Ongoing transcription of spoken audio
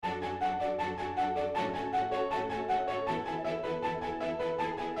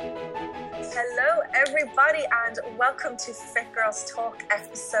Hello everybody and welcome to Fit Girls Talk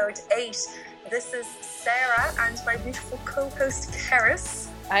episode 8. This is Sarah and my beautiful co-host Keris.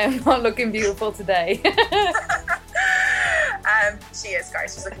 I am not looking beautiful today. She is,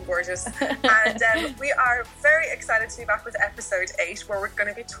 guys. She's looking gorgeous. And we are very excited to be back with episode 8, where we're going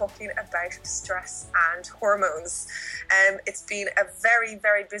to be talking about stress and hormones. It's been a very,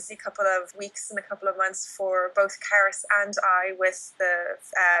 very busy couple of weeks and a couple of months for both Keris and I with the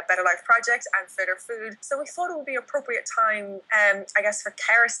Better Life Project and Fitter Food. So we thought it would be appropriate time, I guess, for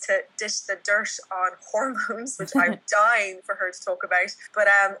Keris to dish the dirt on hormones, which I'm dying for her to talk about. But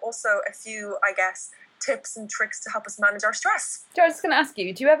also a few, I guess, tips and tricks to help us manage our stress. I was just going to ask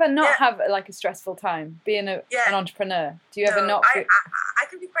you, do you ever not have like a stressful time being an entrepreneur? Do you ever not feel... I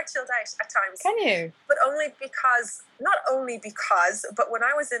can be quite chilled out at times. Can you? But not only because, but when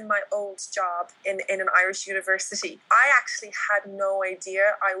I was in my old job in an Irish university, I actually had no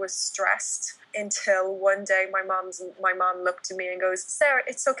idea I was stressed until one day my mom looked at me and goes, Sarah,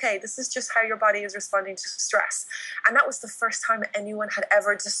 it's okay. This is just how your body is responding to stress. And that was the first time anyone had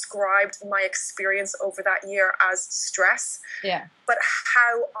ever described my experience over that year as stress. Yeah. But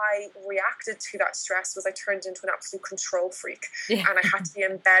how I reacted to that stress was I turned into an absolute control freak. Yeah. And I had to be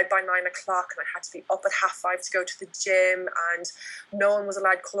in bed by 9 o'clock and I had to be up at 5:30 to go to the gym, and no one was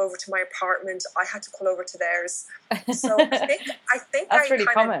allowed to call over to my apartment. I had to call over to theirs. So I think that's really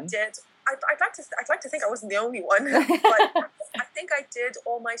kind common. of did. I'd like to think I wasn't the only one, but I think I did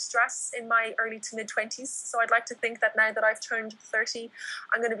all my stress in my early to mid 20s. So I'd like to think that now that I've turned 30,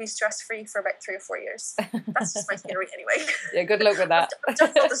 I'm going to be stress free for about 3 or 4 years. That's just my theory anyway. Yeah, good luck with that. I've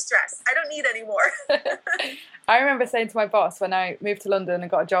done all the stress. I don't need any more. I remember saying to my boss when I moved to London and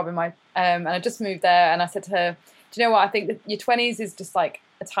got a job in my and I just moved there, and I said to her, do you know what, I think that your 20s is just like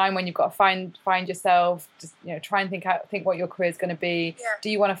a time when you've got to find yourself, just, you know, try and think what your career is going to be. Yeah. Do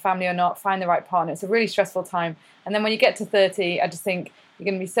you want a family or not? Find the right partner. It's a really stressful time. And then when you get to 30, I just think you're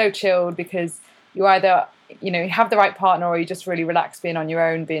going to be so chilled because you either, you know, you have the right partner or you just really relax being on your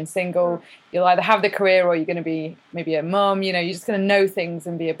own, being single. Mm. You'll either have the career or you're going to be maybe a mum. You know, you're just going to know things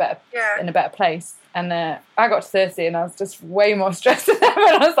and be in a better place. And I got to 30 and I was just way more stressed than ever.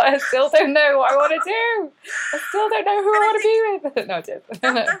 And I was like, I still don't know what I want to do. I still don't know who I want to be with. No, I did.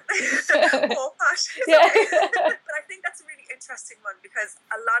 Oh, gosh. Yeah. But I think that's a really interesting one because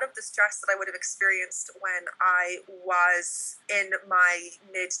a lot of the stress that I would have experienced when I was in my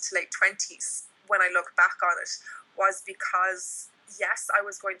mid to late 20s, when I look back on it, was because yes, I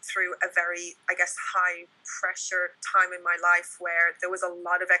was going through a very, I guess, high pressure time in my life where there was a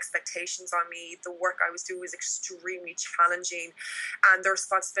lot of expectations on me. The work I was doing was extremely challenging and the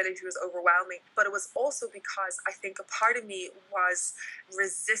responsibility was overwhelming. But it was also because I think a part of me was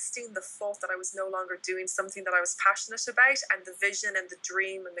resisting the thought that I was no longer doing something that I was passionate about, and the vision and the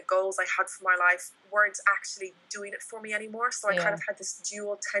dream and the goals I had for my life weren't actually doing it for me anymore. So I kind of had this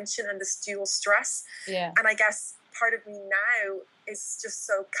dual tension and this dual stress. Yeah. And I guess part of me now is just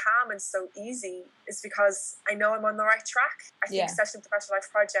so calm and so easy is because I know I'm on the right track. I think especially with the Better Life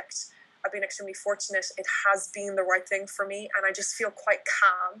Project, I've been extremely fortunate. It has been the right thing for me and I just feel quite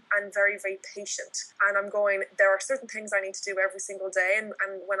calm and very, very patient. And I'm going, there are certain things I need to do every single day, and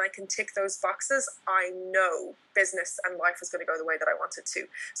when I can tick those boxes, I know business and life is going to go the way that I want it to.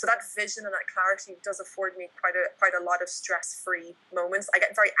 So that vision and that clarity does afford me quite a lot of stress-free moments. I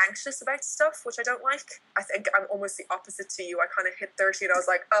get very anxious about stuff, which I don't like. I think I'm almost the opposite to you. I kind of hit 30 and I was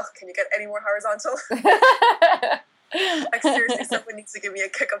like, oh, can you get any more horizontal? Like seriously, someone needs to give me a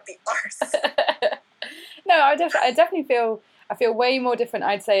kick up the arse. No, I definitely feel way more different.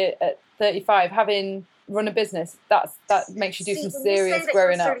 I'd say at 35, having run a business, that makes you do some serious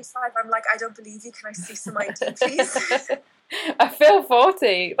growing up. 35, I'm like, I don't believe you. Can I see some ID, please? I feel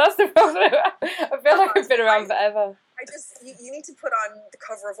 40. That's the problem. I feel like I've been around forever. You need to put on the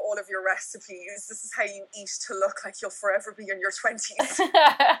cover of all of your recipes. This is how you eat to look like you'll forever be in your 20s.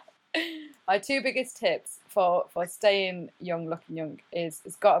 My 2 biggest tips for staying young, looking young is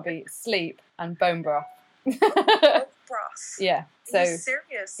it's got to be sleep and bone broth. Bone broth? Yeah. Are you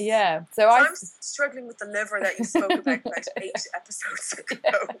serious? Yeah. So I'm struggling with the liver that you spoke about like 8 episodes ago.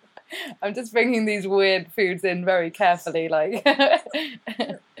 Yeah. I'm just bringing these weird foods in very carefully, like.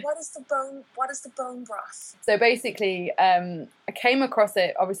 What is the bone broth? So basically, I came across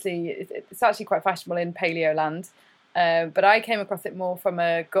it. Obviously, it's actually quite fashionable in paleo land. But I came across it more from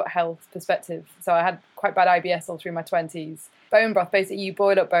a gut health perspective. So I had quite bad IBS all through my 20s. Bone broth, basically you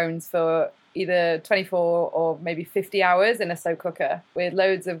boil up bones for either 24 or maybe 50 hours in a slow cooker with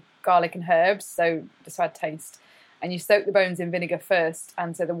loads of garlic and herbs, so just to add taste. And you soak the bones in vinegar first,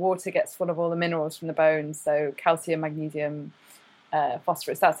 and so the water gets full of all the minerals from the bones, so calcium, magnesium,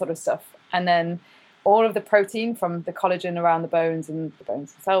 phosphorus, that sort of stuff. And then all of the protein from the collagen around the bones and the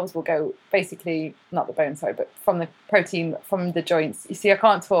bones themselves will go, basically, not the bones, sorry, but from the protein from the joints. You see, I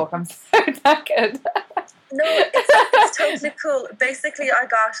can't talk. I'm so knackered. No, it's totally cool. Basically, I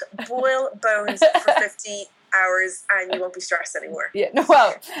got boil bones for 50 hours and you won't be stressed anymore. Yeah, no,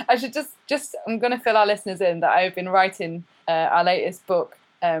 well, I should just I'm going to fill our listeners in that I've been writing our latest book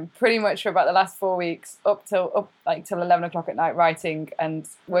pretty much for about the last 4 weeks, up till 11 o'clock at night, writing and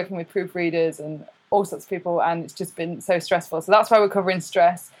working with proofreaders and all sorts of people, and it's just been so stressful. So that's why we're covering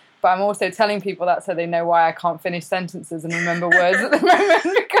stress, but I'm also telling people that so they know why I can't finish sentences and remember words at the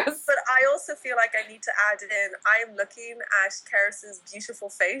moment. Because But I also feel like I need to add in, I am looking at Karis's beautiful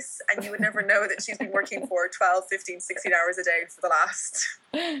face, and you would never know that she's been working for 12, 15, 16 hours a day for the last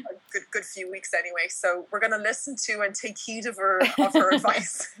good few weeks anyway. So we're going to listen to and take heed of her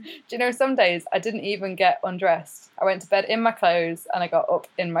advice. Do you know, some days I didn't even get undressed. I went to bed in my clothes and I got up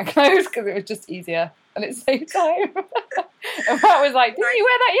in my clothes because it was just easier and it saved time. And Matt was like, didn't you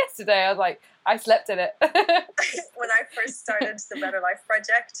wear that yesterday? I was like, I slept in it. When I first started the Better Life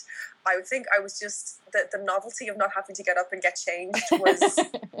Project, I would think I was just, the novelty of not having to get up and get changed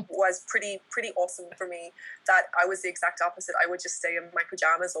was pretty awesome for me. That I was the exact opposite. I would just stay in my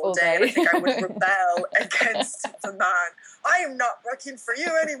pajamas all day. And I think I would rebel against the man. I am not working for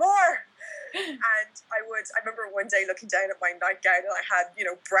you anymore. And I remember one day looking down at my nightgown and I had,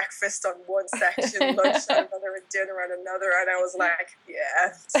 breakfast on one section, lunch on another, and dinner on another. And I was like, yeah,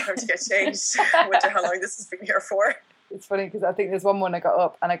 it's time to get changed. I wonder how long this has been here for. It's funny because I think there's one morning I got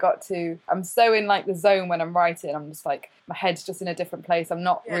up and I'm so in like the zone when I'm writing. I'm just like, my head's just in a different place. I'm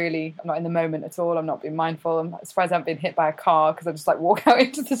not in the moment at all. I'm not being mindful. I'm surprised I haven't been hit by a car because I just like walk out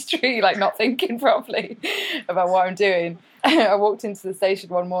into the street, like not thinking properly about what I'm doing. I walked into the station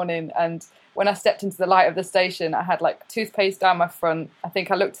one morning and when I stepped into the light of the station, I had like toothpaste down my front. I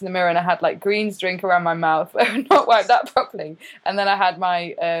think I looked in the mirror and I had like Green's drink around my mouth, but I had not wiped that properly. And then I had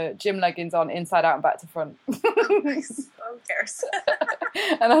my gym leggings on inside out and back to front. Nice. Who cares?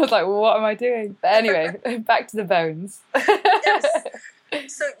 And I was like, well, what am I doing? But anyway, back to the bones. Yes.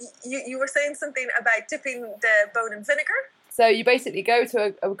 So you were saying something about dipping the bone in vinegar? So you basically go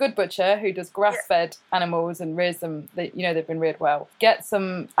to a good butcher who does grass-fed animals and rears them. They've been reared well. Get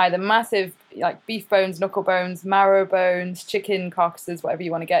some either massive like beef bones, knuckle bones, marrow bones, chicken carcasses, whatever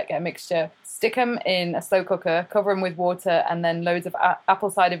you want to get a mixture. Stick them in a slow cooker, cover them with water, and then loads of apple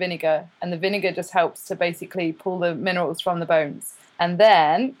cider vinegar. And the vinegar just helps to basically pull the minerals from the bones. And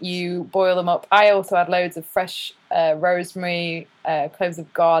then you boil them up. I also add loads of fresh rosemary, cloves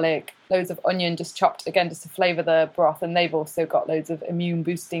of garlic, loads of onion just chopped, again, just to flavour the broth. And they've also got loads of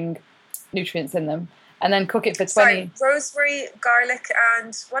immune-boosting nutrients in them. And then cook it for 20... Sorry, rosemary, garlic,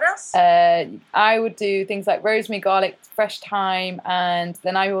 and what else? I would do things like rosemary, garlic, fresh thyme, and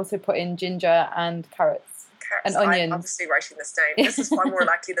then I also put in ginger and carrots. And onions. I'm obviously writing this down. This is far more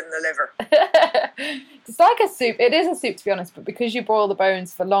likely than the liver. It's like a soup. It is a soup, to be honest, but because you boil the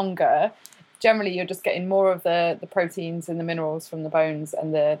bones for longer, generally you're just getting more of the proteins and the minerals from the bones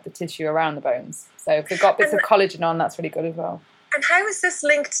and the tissue around the bones. So if they've got bits of collagen on, that's really good as well. And how is this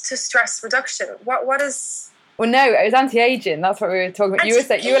linked to stress reduction? What is... Well, no, it was anti-aging. That's what we were talking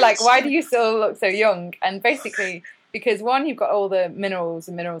about. You were like, why do you still look so young? And basically... Because one, you've got all the minerals,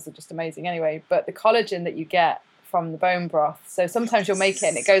 and minerals are just amazing anyway, but the collagen that you get from the bone broth. So sometimes you'll make it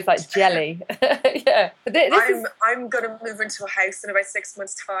and it goes like jelly. Yeah. But I'm going to move into a house in about 6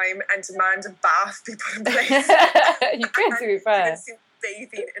 months' time and demand a bath be put in place. You could, to be fair.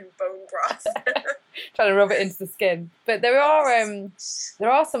 Bathing in bone broth. Trying to rub it into the skin. But there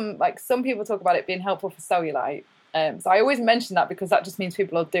are some people talk about it being helpful for cellulite. So I always mention that because that just means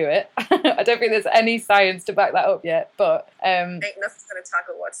people will do it. I don't think there's any science to back that up yet, but... Ain't nothing's going to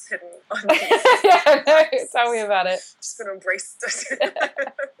tackle what's hidden on yeah, no, tell me about it. Just going to embrace it.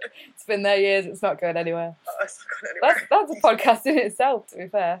 It's been there years, it's not going anywhere. Oh, it's not going anywhere. That's a podcast in itself, to be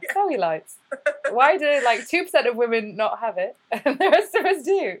fair. Yeah. Cellulites. Why do 2% of women not have it and the rest of us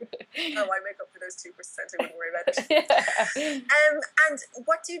do? Oh, I make up for those 2%, I wouldn't worry about it. Yeah. And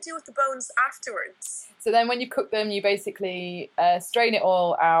what do you do with the bones afterwards? So then when you cook them, you basically strain it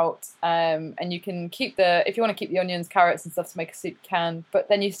all out, and you can keep if you want to keep the onions, carrots and stuff to make a soup, you can. But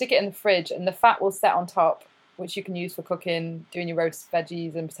then you stick it in the fridge and the fat will set on top, which you can use for cooking, doing your roast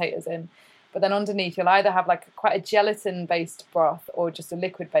veggies and potatoes in. But then underneath, you'll either have quite a gelatin-based broth or just a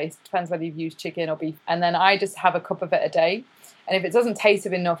liquid-based, depends whether you've used chicken or beef. And then I just have a cup of it a day. And if it doesn't taste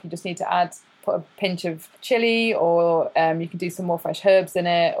of enough, you just need to put a pinch of chili, or you can do some more fresh herbs in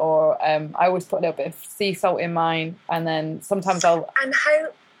it, or I always put a little bit of sea salt in mine, and then sometimes I'll... And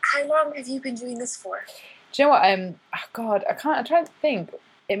how long have you been doing this for? Do you know what? Oh God, I'm trying to think.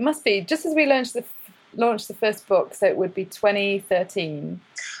 It must be just as we launched the first book, so it would be 2013.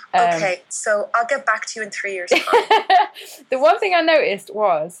 Okay, so I'll get back to you in 3 years' time. The one thing I noticed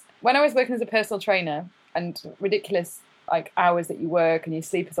was when I was working as a personal trainer and ridiculous like hours that you work and your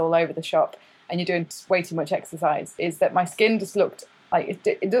sleep is all over the shop and you're doing way too much exercise, is that my skin just looked like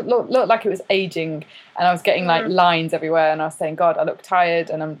it looked like it was aging, and I was getting like lines everywhere, and I was saying, God, I look tired,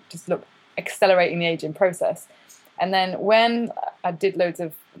 and I'm just accelerating the aging process. And then when I did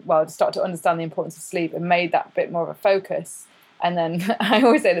start to understand the importance of sleep and made that bit more of a focus. And then I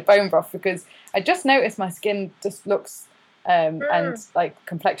always say the bone broth, because I just noticed my skin just looks and like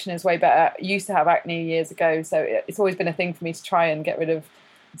complexion is way better. I used to have acne years ago, so it's always been a thing for me to try and get rid of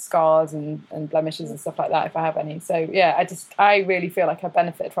scars and blemishes and stuff like that if I have any. So yeah, I really feel like I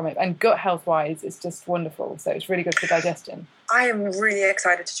benefited from it, and gut health wise it's just wonderful, so it's really good for digestion. I am really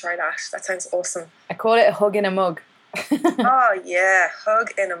excited to try that sounds awesome. I call it a hug in a mug. Oh yeah,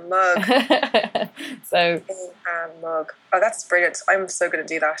 hug in a mug. So in a mug. Oh, that's brilliant. I'm so going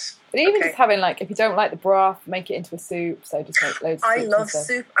to do that. But even just having, like, if you don't like the broth, make it into a soup. So just make loads of soup. I love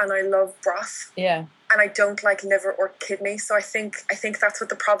soup and I love broth. Yeah. And I don't like liver or kidney, so I think that's what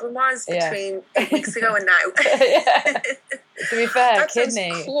the problem was between 8 weeks ago and now. Yeah. To be fair, that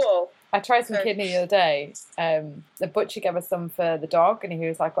kidney. Sounds cool. I tried some kidney the other day. The butcher gave us some for the dog, and he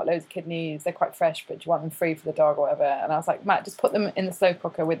was like, "Got loads of kidneys. They're quite fresh, but do you want them free for the dog or whatever?" And I was like, "Matt, just put them in the slow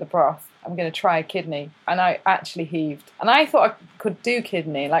cooker with the broth. I'm going to try kidney." And I actually heaved. And I thought I could do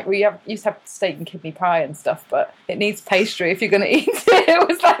kidney. Like used to have steak and kidney pie and stuff, but it needs pastry if you're going to eat it. It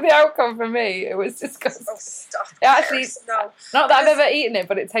was like the outcome for me. It was disgusting. Oh, stop. It actually, no. Not that I've ever eaten it,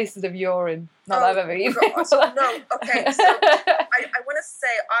 but it tasted of urine. Not that I've ever eaten it. No, okay. So I want to say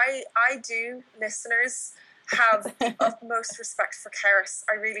I do, listeners, have the utmost respect for Karis.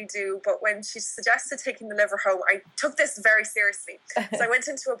 I really do. But when she suggested taking the liver home, I took this very seriously. So I went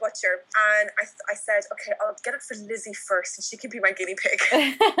into a butcher and I said, okay, I'll get it for Lizzie first and she can be my guinea pig.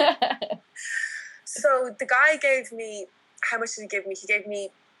 So the guy gave me, how much did he give me? He gave me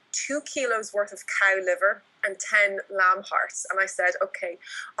 2 kilos worth of cow liver and 10 lamb hearts. And I said, okay,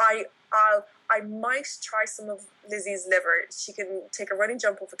 I might try some of Lizzie's liver. She can take a running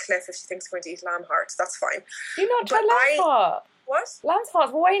jump off a cliff if she thinks we're going to eat lamb hearts. That's fine. Do you not try lamb heart? What? Lamb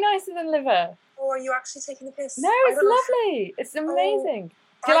heart's way nicer than liver. Oh, are you actually taking the piss? No, it's lovely. It's amazing.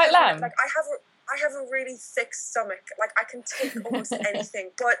 Do you like lamb? I have a really thick stomach. Like, I can take almost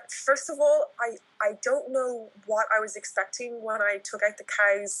anything. But first of all, I don't know what I was expecting when I took out the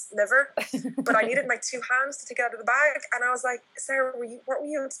cow's liver. But I needed my 2 hands to take it out of the bag. And I was like, Sarah, what were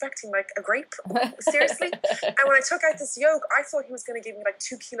you expecting? Like a grape? Seriously? And when I took out this yolk, I thought he was going to give me like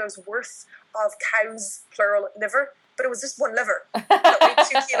 2 kilos worth of cow's, plural, liver. But it was just one liver that weighed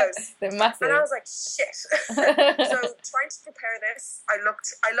 2 kilos. They're massive. And I was like, shit. So trying to prepare this, I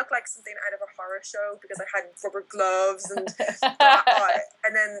looked like something out of a horror show because I had rubber gloves and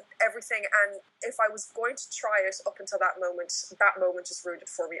then everything. And if I was going to try it up until that moment just ruined it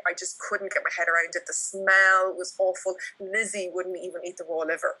for me. I just couldn't get my head around it. The smell was awful. Lizzie wouldn't even eat the raw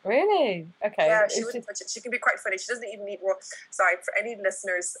liver. Really? Okay. Yeah, she wouldn't touch it. She can be quite funny. She doesn't even eat raw. Sorry, for any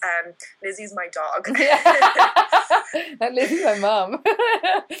listeners, Lizzie's my dog. That Lizzie's my mum.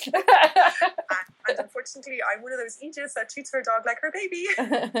 And unfortunately, I'm one of those Aegis that treats her dog like her baby.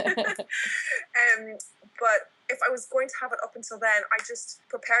 But if I was going to have it up until then,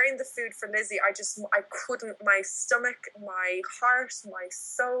 preparing the food for Lizzie, I couldn't, my stomach, my heart, my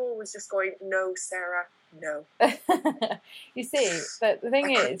soul was just going, no, Sarah, no. You see, but the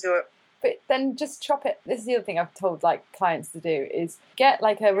thing is, do it. But then just chop it. This is the other thing I've told like clients to do is get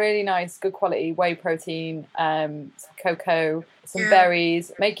like a really nice, good quality whey protein, some cocoa, some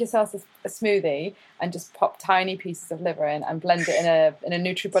berries. Make yourself a smoothie and just pop tiny pieces of liver in and blend it in a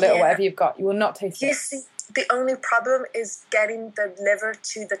NutriBullet or whatever you've got. You will not taste it. You see, the only problem is getting the liver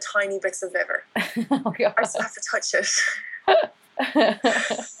to the tiny bits of liver. Oh, God. I still have to touch it.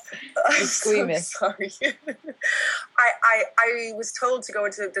 I'm squeamish. So sorry. I was told to go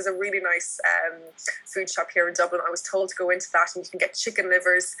into, there's a really nice food shop here in Dublin. I was told to go into that and you can get chicken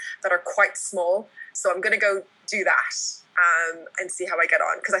livers that are quite small. So I'm going to go do that and see how I get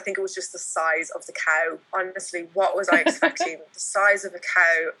on, because I think it was just the size of the cow. Honestly, what was I expecting? The size of a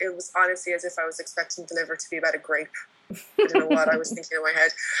cow, it was honestly as if I was expecting the liver to be about a grape. I don't know what I was thinking in my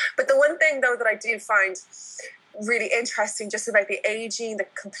head. But the one thing, though, that I do find really interesting just about the aging, the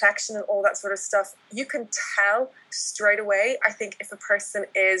complexion and all that sort of stuff, you can tell straight away, I think, if a person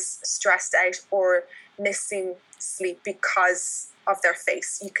is stressed out or missing sleep, because of their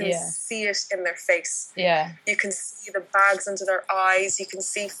face. You can Yeah. see it in their face. Yeah. You can see the bags under their eyes. You can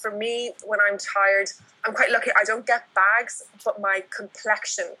see, for me, when I'm tired, I'm quite lucky. I don't get bags, but my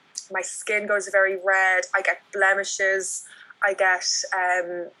complexion, my skin goes very red. I get blemishes. I get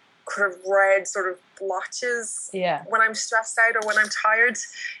kind of red sort of blotches Yeah. when I'm stressed out or when I'm tired.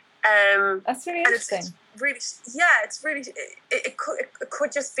 That's really and interesting. it's really, yeah, it's really, it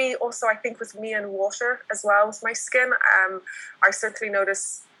could just be also, I think, with me and water as well with my skin. I certainly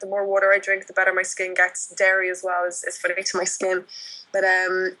notice the more water I drink, the better my skin gets. Dairy as well is funny to my skin. But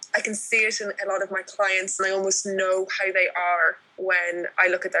I can see it in a lot of my clients, and I almost know how they are when I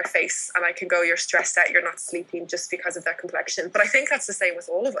look at their face, and I can go, you're stressed out, you're not sleeping, just because of their complexion. But I think that's the same with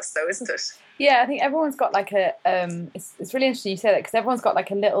all of us, though, isn't it? Yeah, I think everyone's got like a, it's really interesting you say that, because everyone's got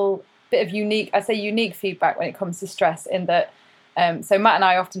like a little bit of unique feedback when it comes to stress, in that, so Matt and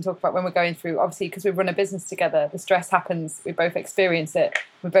I often talk about when we're going through, obviously, because we run a business together, the stress happens, we both experience it,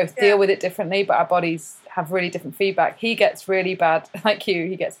 we both deal with it differently, but our bodies have really different feedback. He gets really bad, like you,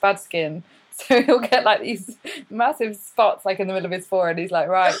 he gets bad skin. So he'll get like these massive spots like in the middle of his forehead. He's like,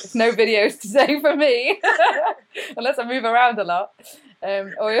 right, no videos today for me, unless I move around a lot.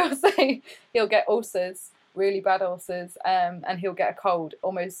 Or he'll say he'll get ulcers, really bad ulcers, and he'll get a cold,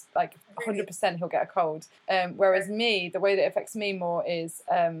 almost like 100% he'll get a cold. Whereas me, the way that it affects me more is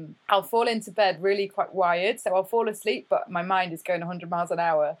I'll fall into bed really quite wired. So I'll fall asleep, but my mind is going 100 miles an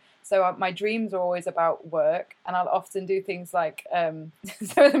hour. So my dreams are always about work, and I'll often do things like, so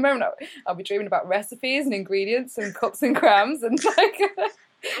at the moment I'll be dreaming about recipes and ingredients and cups and crams, and like,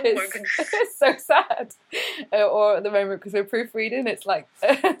 it's so sad. Or at the moment, because we're proofreading, it's like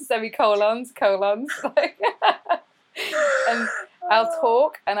semicolons, colons, like, and I'll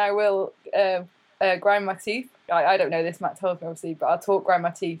talk and I will grind my teeth. I don't know this, Matt told me obviously, but I'll talk, grind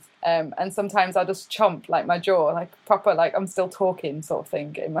my teeth, and sometimes I'll just chomp like my jaw, like proper, like I'm still talking sort of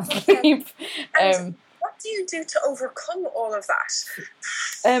thing in my sleep. And what do you do to overcome all of that?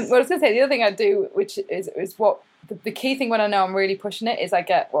 Well, I was going to say, the other thing I do, which is what the key thing when I know I'm really pushing it, is I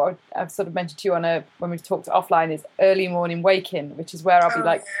get what I've sort of mentioned to you when we've talked offline, is early morning waking, which is where I'll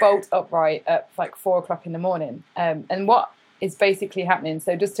be bolt upright at like 4:00 in the morning. And what is basically happening,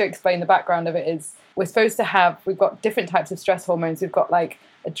 so just to explain the background of it, is we've got different types of stress hormones. We've got like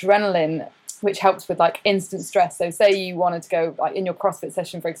adrenaline, which helps with like instant stress. So say you wanted to go like in your CrossFit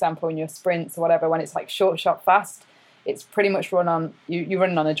session, for example, in your sprints or whatever, when it's like short, sharp, fast, it's pretty much you're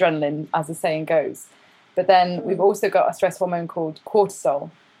running on adrenaline, as the saying goes. But then we've also got a stress hormone called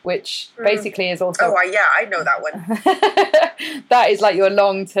cortisol, which basically is also... Oh, yeah, I know that one. That is like your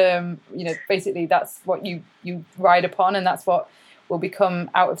long-term, basically that's what you ride upon, and that's what will become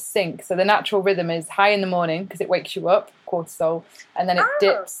out of sync. So the natural rhythm is high in the morning because it wakes you up, cortisol, and then it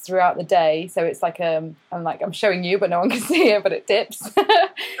dips throughout the day. So it's like I'm showing you, but no one can see it, but it dips.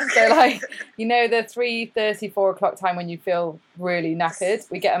 So like, the 3:30, 4 o'clock time when you feel really knackered,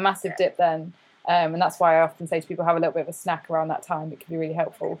 we get a massive dip then. And that's why I often say to people, have a little bit of a snack around that time. It can be really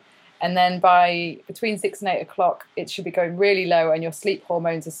helpful. And then by between 6 and 8 o'clock, it should be going really low, and your sleep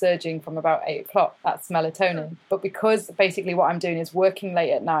hormones are surging from about 8 o'clock. That's melatonin. But because basically what I'm doing is working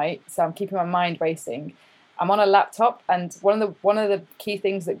late at night, so I'm keeping my mind racing, I'm on a laptop, and one of the key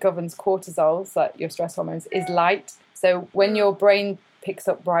things that governs cortisol, so your stress hormones, is light. So when your brain picks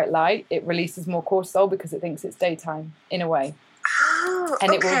up bright light, it releases more cortisol because it thinks it's daytime, in a way. Oh,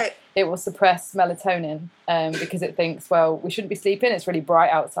 and okay. it will suppress melatonin because it thinks, well, we shouldn't be sleeping, it's really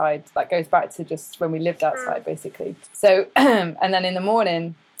bright outside. That goes back to just when we lived outside, basically. So, and then in the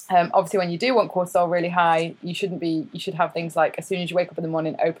morning, obviously when you do want cortisol really high, you should have things like, as soon as you wake up in the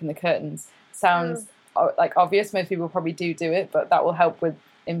morning, open the curtains. Sounds like obvious, most people probably do it, but that will help with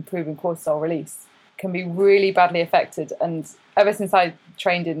improving cortisol release. Can be really badly affected, and ever since I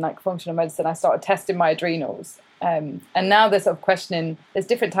trained in like functional medicine, I started testing my adrenals. And now they're sort of questioning, there's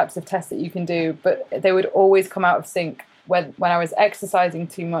different types of tests that you can do, but they would always come out of sync when I was exercising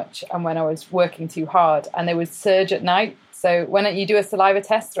too much and when I was working too hard, and they would surge at night. So when you do a saliva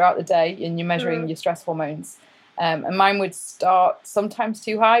test throughout the day and you're measuring your stress hormones, and mine would start sometimes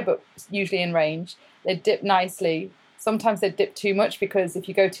too high, but usually in range. They'd dip nicely. Sometimes they'd dip too much, because if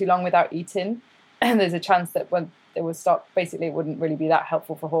you go too long without eating, there's a chance that when they would stop, basically it wouldn't really be that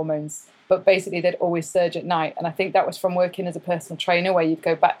helpful for hormones. But basically they'd always surge at night. And I think that was from working as a personal trainer, where you'd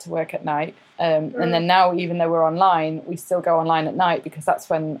go back to work at night. And then now, even though we're online, we still go online at night, because that's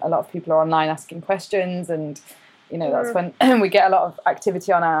when a lot of people are online asking questions, and that's when we get a lot of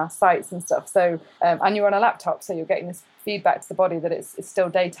activity on our sites and stuff. So and you're on a laptop, so you're getting this feedback to the body that it's still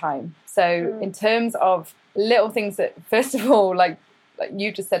daytime. So in terms of little things that, first of all, like, like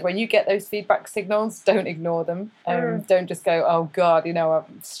you just said, when you get those feedback signals, don't ignore them. Don't just go, oh God,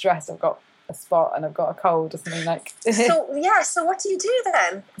 I'm stressed, I've got a spot and I've got a cold or something like. So what do you do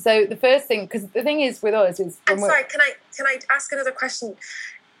then? So the first thing, because the thing is with us is, I'm sorry, can I ask another question?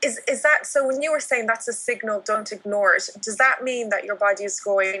 Is that, so when you were saying that's a signal, don't ignore it, does that mean that your body is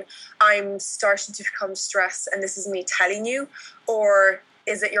going, I'm starting to become stressed and this is me telling you? Or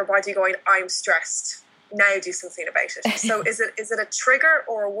is it your body going, I'm stressed, now do something about it? So is it a trigger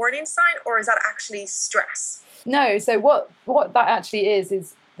or a warning sign, or is that actually stress? No, so what that actually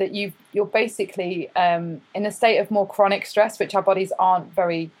is that you're basically in a state of more chronic stress, which our bodies aren't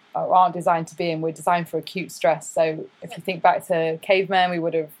designed to be in. We're designed for acute stress. So if you think back to cavemen, we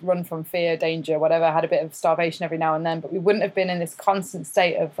would have run from fear, danger, whatever, had a bit of starvation every now and then, but we wouldn't have been in this constant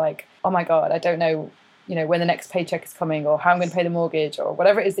state of like, oh my God, I don't know, when the next paycheck is coming, or how I'm going to pay the mortgage, or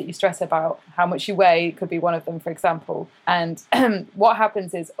whatever it is that you stress about. How much you weigh could be one of them, for example. And what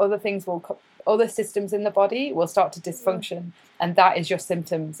happens is other systems in the body will start to dysfunction, and that is your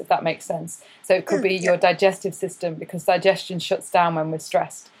symptoms, if that makes sense. So it could be your digestive system, because digestion shuts down when we're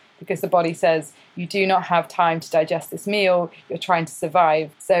stressed, because the body says you do not have time to digest this meal, you're trying to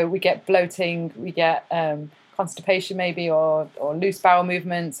survive. So we get bloating, we get constipation maybe, or loose bowel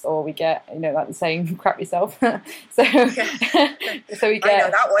movements, or we get, like the saying, crap yourself. So we get, I know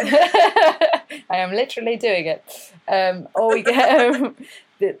that one. I am literally doing it. Or we get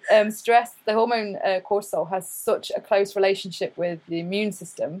stress. The hormone cortisol has such a close relationship with the immune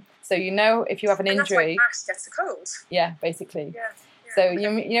system. So if you have an injury, that's why Ash gets a cold. Yeah, basically. Yeah. So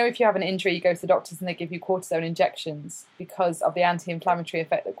if you have an injury, you go to the doctors and they give you cortisone injections because of the anti-inflammatory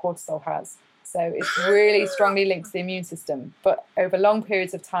effect that cortisol has. So it's really strongly linked to the immune system. But over long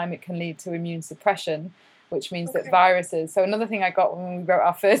periods of time, it can lead to immune suppression, which means that viruses. So another thing I got when we wrote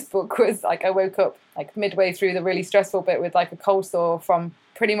our first book was like I woke up like midway through the really stressful bit with like a cold sore from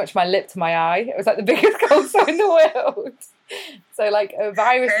pretty much my lip to my eye. It was like the biggest cold sore in the world. So like a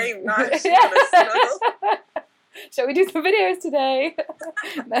virus. Hey, nice. Shall we do some videos today?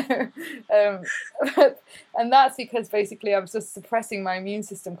 No. And that's because basically I was just suppressing my immune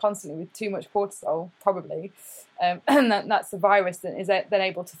system constantly with too much cortisol, probably. And that's the virus that is then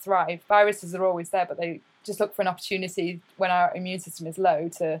able to thrive. Viruses are always there, but they just look for an opportunity when our immune system is low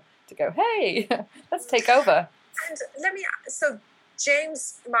to go, hey, let's take over. And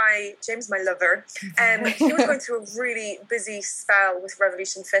James, my lover, he was going through a really busy spell with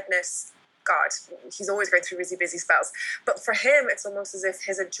Revolution Fitness. God, he's always going through really busy spells. But for him, it's almost as if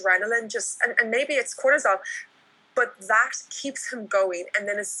his adrenaline and maybe it's cortisol, but that keeps him going. And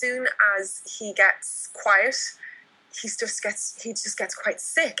then as soon as he gets quiet, he just gets quite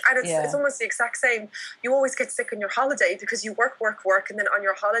sick. And it's almost the exact same. You always get sick on your holiday because you work, and then on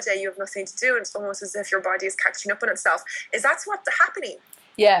your holiday you have nothing to do. And it's almost as if your body is catching up on itself. Is that what's happening?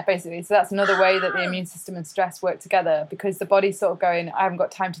 Yeah, basically. So that's another way that the immune system and stress work together, because the body's sort of going, I haven't got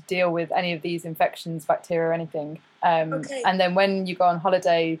time to deal with any of these infections, bacteria or anything. And then when you go on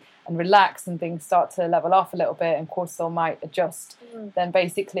holiday and relax and things start to level off a little bit and cortisol might adjust, then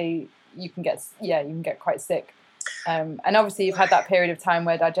basically you can get quite sick. And obviously you've had that period of time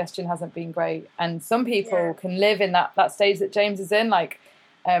where digestion hasn't been great. And some people can live in that stage that James is in, like,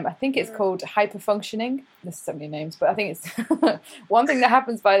 I think it's called hyperfunctioning. There's so many names, but I think it's one thing that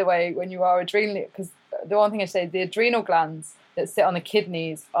happens, by the way, when you are adrenal, because the one thing I say, the adrenal glands that sit on the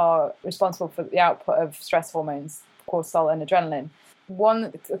kidneys are responsible for the output of stress hormones, cortisol and adrenaline.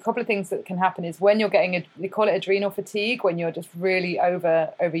 A couple of things that can happen is when you're getting they call it adrenal fatigue, when you're just really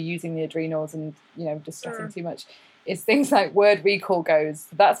overusing the adrenals and just stressing too much. It's things like word recall goes.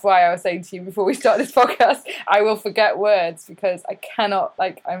 That's why I was saying to you before we start this podcast, I will forget words because I cannot,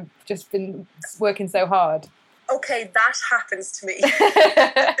 I've just been working so hard. Okay, that happens to me.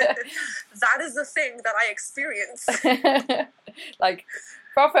 That is the thing that I experience. Like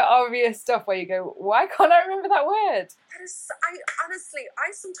proper obvious stuff where you go, why can't I remember that word? I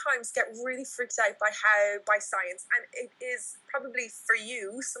sometimes get really freaked out by science, and it is probably for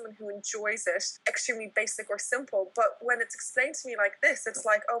you, someone who enjoys it, extremely basic or simple. But when it's explained to me like this, it's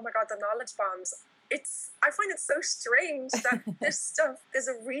like, oh my God, the knowledge bombs. I find it so strange that this stuff, there's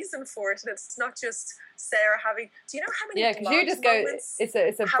a reason for it, and it's not just Sarah having. Do you know how many? Yeah, because you just go.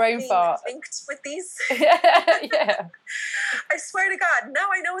 It's a brain fart. Linked with these. Yeah. I swear to God, now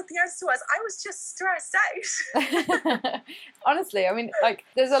I know what the answer was. I was just stressed out. Honestly, I mean,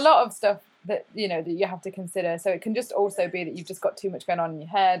 there's a lot of stuff that that you have to consider. So it can just also be that you've just got too much going on in your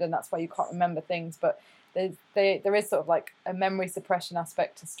head, and that's why you can't remember things. But there is sort of like a memory suppression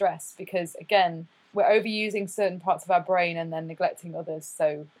aspect to stress, because again, we're overusing certain parts of our brain and then neglecting others.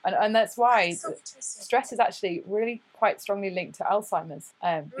 So, and that's why stress is actually really quite strongly linked to Alzheimer's,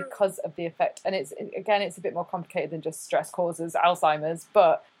 because of the effect. And it's a bit more complicated than just stress causes Alzheimer's,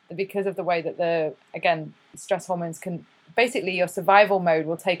 but because of the way that stress hormones can, basically your survival mode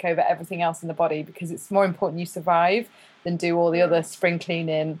will take over everything else in the body, because it's more important you survive than do all the other spring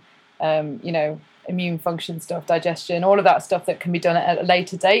cleaning, immune function stuff, digestion, all of that stuff that can be done at a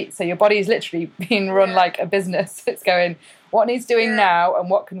later date. So your body is literally being run like a business. It's going, what needs doing now and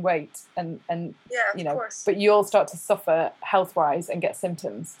what can wait, and but you'll start to suffer health wise and get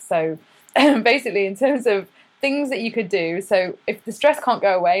symptoms. So basically, in terms of things that you could do, so if the stress can't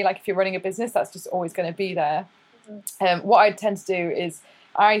go away, like if you're running a business, that's just always going to be there. What I tend to do is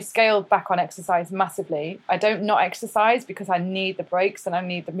I scaled back on exercise massively. I don't not exercise because I need the breaks and I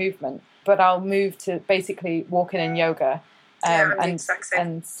need the movement, but I'll move to basically walking and yoga,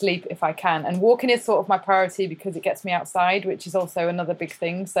 and sleep if I can. And walking is sort of my priority because it gets me outside, which is also another big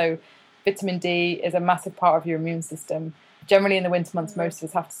thing. So vitamin D is a massive part of your immune system. Generally in the winter months, most of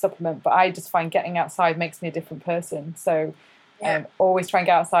us have to supplement, but I just find getting outside makes me a different person. So always try and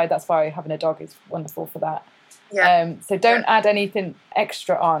get outside. That's why having a dog is wonderful for that. So don't add anything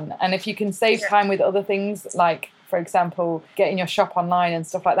extra on. And if you can save time with other things, like, for example, getting your shop online and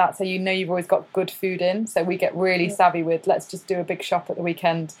stuff like that, so you've always got good food in. So we get really savvy with, let's just do a big shop at the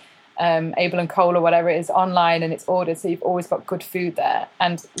weekend, Abel and Cole or whatever it is, online, and it's ordered, so you've always got good food there.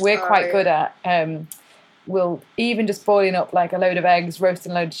 And we're quite good at we'll even just boiling up like a load of eggs,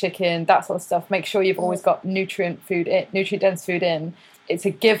 roasting a load of chicken, that sort of stuff. Make sure you've always got nutrient dense food in. It's a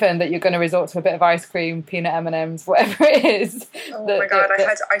given that you're going to resort to a bit of ice cream, peanut M&Ms, whatever it is. My God, I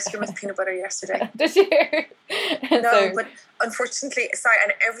had ice cream with peanut butter yesterday. Did you? No, but unfortunately,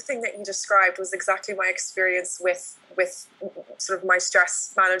 and everything that you described was exactly my experience with sort of my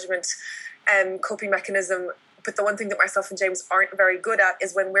stress management coping mechanism. But the one thing that myself and James aren't very good at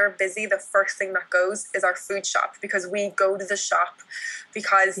is when we're busy, the first thing that goes is our food shop, because we go to the shop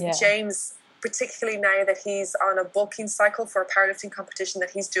because James, particularly now that he's on a bulking cycle for a powerlifting competition that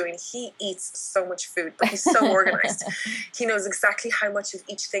he's doing, he eats so much food, but he's so organized. He knows exactly how much of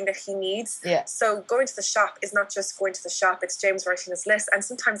each thing that he needs. So going to the shop is not just going to the shop, it's James writing his list, and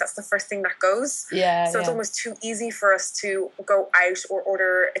sometimes that's the first thing that goes. So it's almost too easy for us to go out or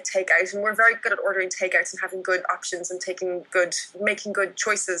order a takeout, and we're very good at ordering takeouts and having good options and making good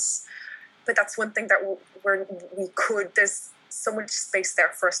choices. But that's one thing that there's so much space there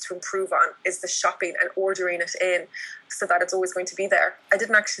for us to improve on, is the shopping and ordering it in so that it's always going to be there. I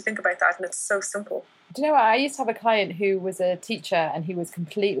didn't actually think about that, and it's so simple. Do you know what? I used to have a client who was a teacher, and he was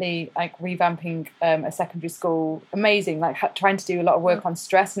completely like revamping a secondary school. Amazing, like trying to do a lot of work on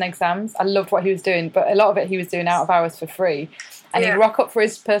stress and exams. I loved what he was doing, but a lot of it he was doing out of hours for free. And he'd rock up for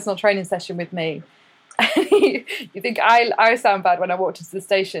his personal training session with me. You think I sound bad when I walked into the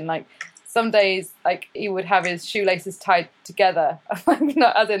station, like. Some days, like, he would have his shoelaces tied together.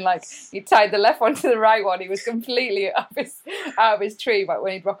 Not as in, like, he tied the left one to the right one. He was completely out of his tree. But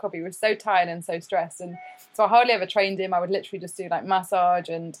when he'd rock up, he was so tired and so stressed. And so I hardly ever trained him. I would literally just do, like, massage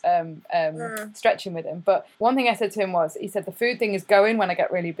and stretching with him. But one thing I said to him was, he said, the food thing is going when I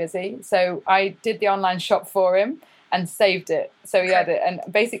get really busy. So I did the online shop for him and saved it. So he had it. And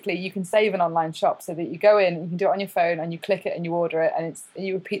basically you can save an online shop so that you go in and you can do it on your phone and you click it and you order it, and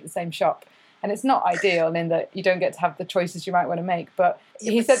you repeat the same shop. And it's not ideal in that you don't get to have the choices you might want to make. But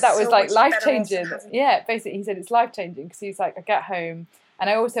he said that was like life-changing. Yeah, basically he said it's life-changing, because he's like, I get home. And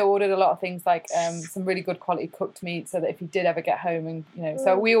I also ordered a lot of things like some really good quality cooked meat, so that if he did ever get home and,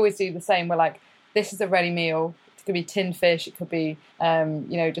 so we always do the same. We're like, this is a ready meal. It could be tinned fish. It could be,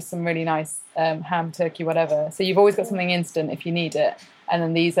 just some really nice ham, turkey, whatever. So you've always got something instant if you need it. And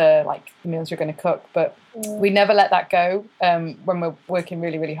then these are like the meals you're going to cook. But we never let that go when we're working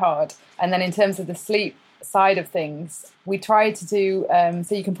really, really hard. And then in terms of the sleep side of things, we try to do,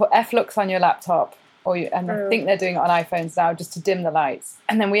 so you can put F-Lux on your laptop, and I think they're doing it on iPhones now, just to dim the lights.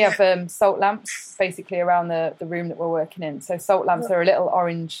 And then we have salt lamps basically around the room that we're working in. So salt lamps are a little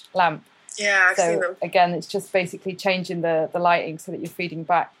orange lamp. Yeah, I've seen them. Again, it's just basically changing the lighting so that you're feeding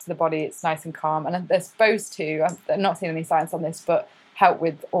back to the body. It's nice and calm. And they're supposed to, I've not seen any science on this, but help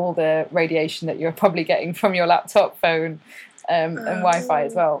with all the radiation that you're probably getting from your laptop, phone, and Wi-Fi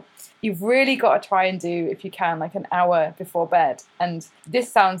as well. You've really got to try and do, if you can, like an hour before bed. And this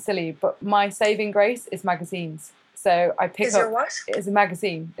sounds silly, but my saving grace is magazines. So I pick up what? It's a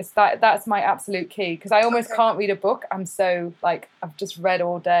magazine. It's that's my absolute key, because I almost can't read a book. I'm so like, I've just read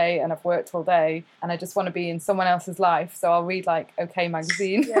all day and I've worked all day and I just want to be in someone else's life. So I'll read like OK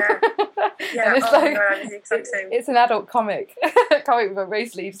Magazine. Yeah, and it's my God, I'm the exact same. It's an adult comic book,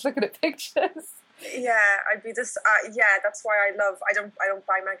 basically just looking at pictures. Yeah, I'd be this. Yeah, that's why I don't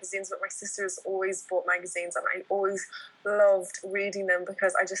buy magazines, but my sisters always bought magazines, and I always loved reading them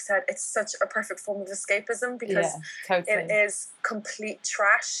because I just said it's such a perfect form of escapism because totally. it is complete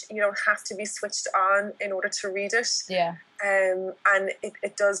trash. You don't have to be switched on in order to read it. Yeah. And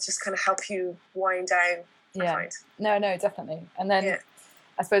it does just kind of help you wind down. Yeah. I find. No, definitely. And then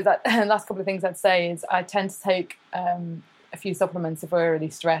I suppose that last couple of things I'd say is I tend to take a few supplements if we're really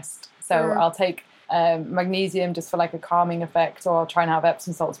stressed. So I'll take magnesium just for like a calming effect, or I'll try and have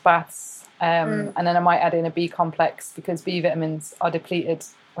Epsom salts baths, and then I might add in a B complex because B vitamins are depleted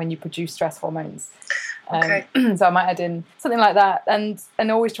when you produce stress hormones. So I might add in something like that, and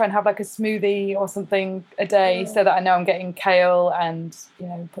always try and have like a smoothie or something a day, so that I know I'm getting kale and, you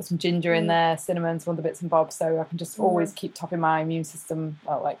know, put some ginger in there, cinnamon, some other bits and bobs, so I can just always keep topping my immune system,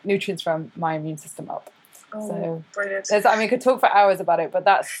 like nutrients from my immune system up. So brilliant. I could talk for hours about it, but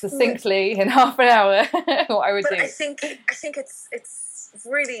that's succinctly in half an hour what I would do. I think it's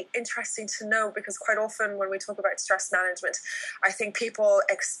really interesting to know, because quite often when we talk about stress management, I think people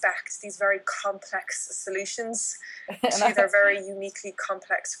expect these very complex solutions to their very uniquely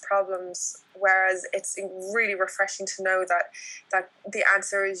complex problems, whereas it's really refreshing to know that the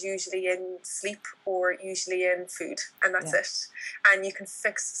answer is usually in sleep or usually in food, and that's it. And you can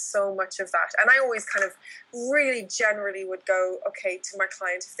fix so much of that. And I always kind of really generally would go, okay, to my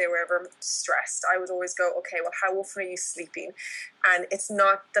client, if they were ever stressed, I would always go, okay, well, how often are you sleeping? And it's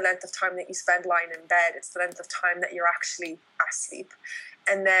not the length of time that you spend lying in bed, it's the length of time that you're actually asleep.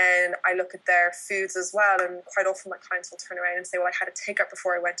 And then I look at their foods as well, and quite often my clients will turn around and say, well, I had a takeout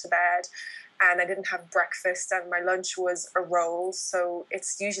before I went to bed, and I didn't have breakfast, and my lunch was a roll. So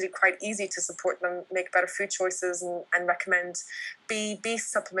it's usually quite easy to support them, make better food choices, and recommend B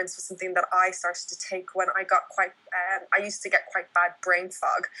supplements was something that I started to take when I got quite, I used to get quite bad brain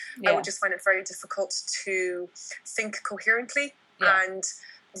fog. I would just find it very difficult to think coherently and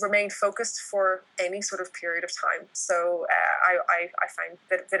remain focused for any sort of period of time. So I find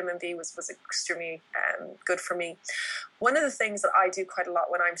that vitamin B was extremely good for me. One of the things that I do quite a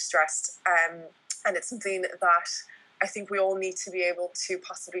lot when I'm stressed, and it's something that I think we all need to be able to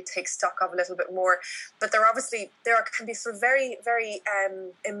possibly take stock of a little bit more. But there can be sort of very, very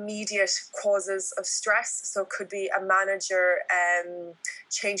immediate causes of stress. So it could be a manager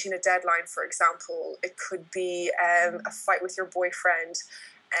changing a deadline, for example. It could be a fight with your boyfriend.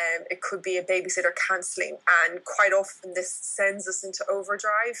 It could be a babysitter cancelling, and quite often this sends us into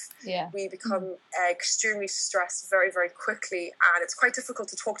overdrive. We become extremely stressed very, very quickly, and it's quite difficult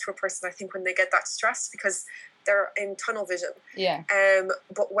to talk to a person, I think, when they get that stressed, because they're in tunnel vision.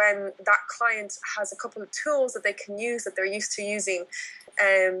 But when that client has a couple of tools that they can use that they're used to using,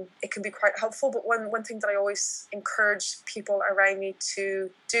 it can be quite helpful. But one thing that I always encourage people around me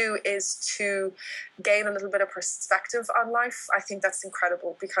to do is to gain a little bit of perspective on life. I think that's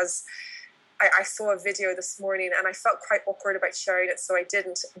incredible, because I saw a video this morning and I felt quite awkward about sharing it, so I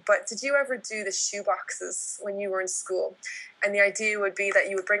didn't. But did you ever do the shoe boxes when you were in school? And the idea would be that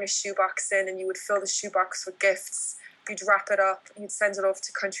you would bring a shoebox in and you would fill the shoebox with gifts. You'd wrap it up, you'd send it off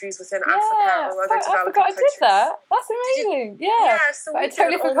to countries within Africa or other developing countries. I did that. That's amazing. So I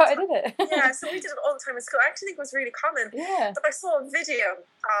totally forgot I did it. So we did it all the time in school. I actually think it was really common. But I saw a video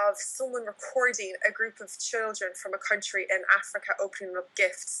of someone recording a group of children from a country in Africa opening up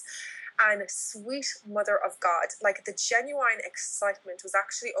gifts. And sweet mother of God, like the genuine excitement was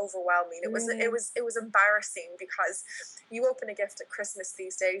actually overwhelming. It was embarrassing, because you open a gift at Christmas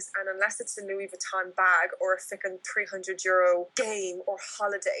these days, and unless it's a Louis Vuitton bag or a frickin' €300 game or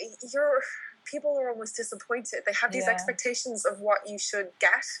holiday, people are almost disappointed. They have these expectations of what you should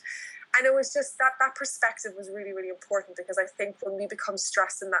get. And it was just that perspective was really, really important, because I think when we become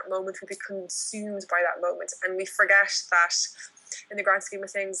stressed in that moment, we become consumed by that moment, and we forget that in the grand scheme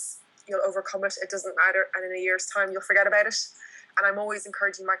of things, you'll overcome it. It doesn't matter. And in a year's time, you'll forget about it. And I'm always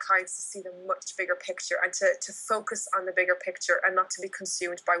encouraging my clients to see the much bigger picture, and to focus on the bigger picture, and not to be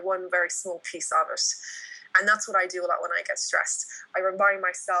consumed by one very small piece of it. And that's what I do a lot when I get stressed. I remind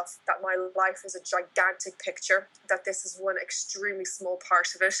myself that my life is a gigantic picture, that this is one extremely small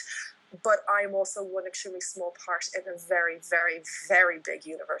part of it, but I'm also one extremely small part in a very, very, very big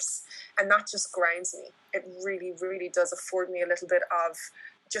universe. And that just grounds me. It really, really does afford me a little bit of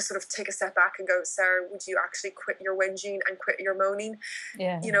just sort of take a step back and go, Sarah, would you actually quit your whinging and quit your moaning?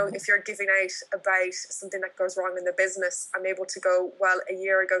 Yeah. You know, if you're giving out about something that goes wrong in the business, I'm able to go, well, a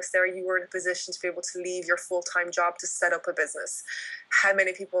year ago, Sarah, you were in a position to be able to leave your full-time job to set up a business. How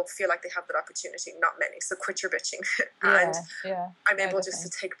many people feel like they have that opportunity? Not many. So quit your bitching. And I'm able just to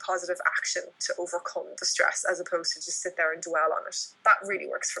take positive action to overcome the stress, as opposed to just sit there and dwell on it. That really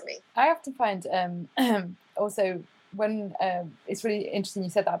works for me. I often find also when it's really interesting you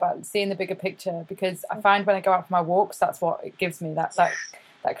said that about seeing the bigger picture, because I find when I go out for my walks, that's what it gives me, that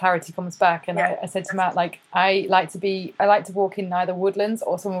clarity comes back. And I said to Matt, like, I like to walk in either woodlands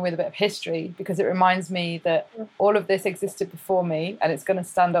or somewhere with a bit of history, because it reminds me that all of this existed before me, and it's going to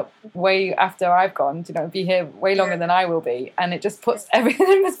stand up way after I've gone, you know, be here way longer than I will be. And it just puts everything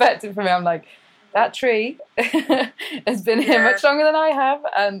in perspective for me. I'm like, that tree has been here much longer than I have,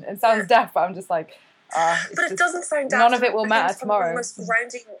 and it sounds daft, but I'm just like, but it doesn't sound daft. None of it will matter tomorrow. Most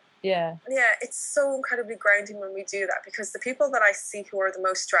grounding. Yeah, it's so incredibly grounding when we do that, because the people that I see who are the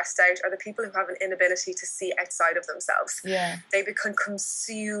most stressed out are the people who have an inability to see outside of themselves. Yeah, they become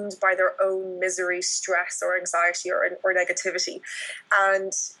consumed by their own misery, stress, or anxiety, or negativity,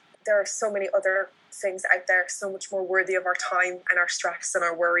 and there are so many other things out there so much more worthy of our time and our stress and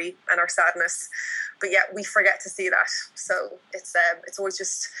our worry and our sadness, but yet we forget to see that. So it's always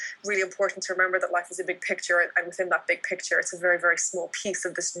just really important to remember that life is a big picture, and within that big picture it's a very, very small piece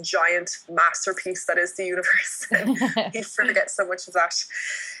of this giant masterpiece that is the universe. And we forget so much of that.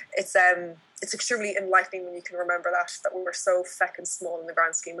 It's extremely enlightening when you can remember that we're so feckin' small in the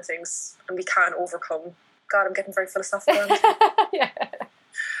grand scheme of things, and we can overcome. God, I'm getting very philosophical. Yeah.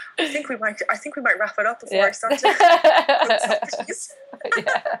 I think we might wrap it up before I start to. I'm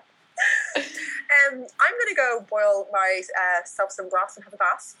going to go boil myself some broth and have a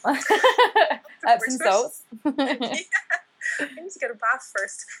bath. Add some salts. I need to get a bath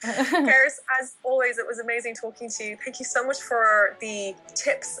first. Karis, as always, it was amazing talking to you. Thank you so much for the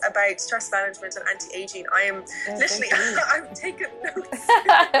tips about stress management and anti-aging. I am literally, I've taken notes.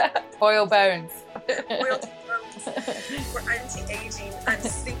 Boil bones. Boiled bones for anti-aging and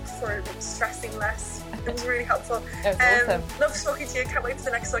sleep for stressing less. It was really helpful. That was awesome. Love talking to you. Can't wait for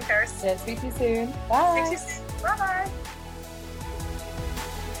the next one, Karis. Yeah, speak to you soon. Bye. Speak to you soon. Bye-bye.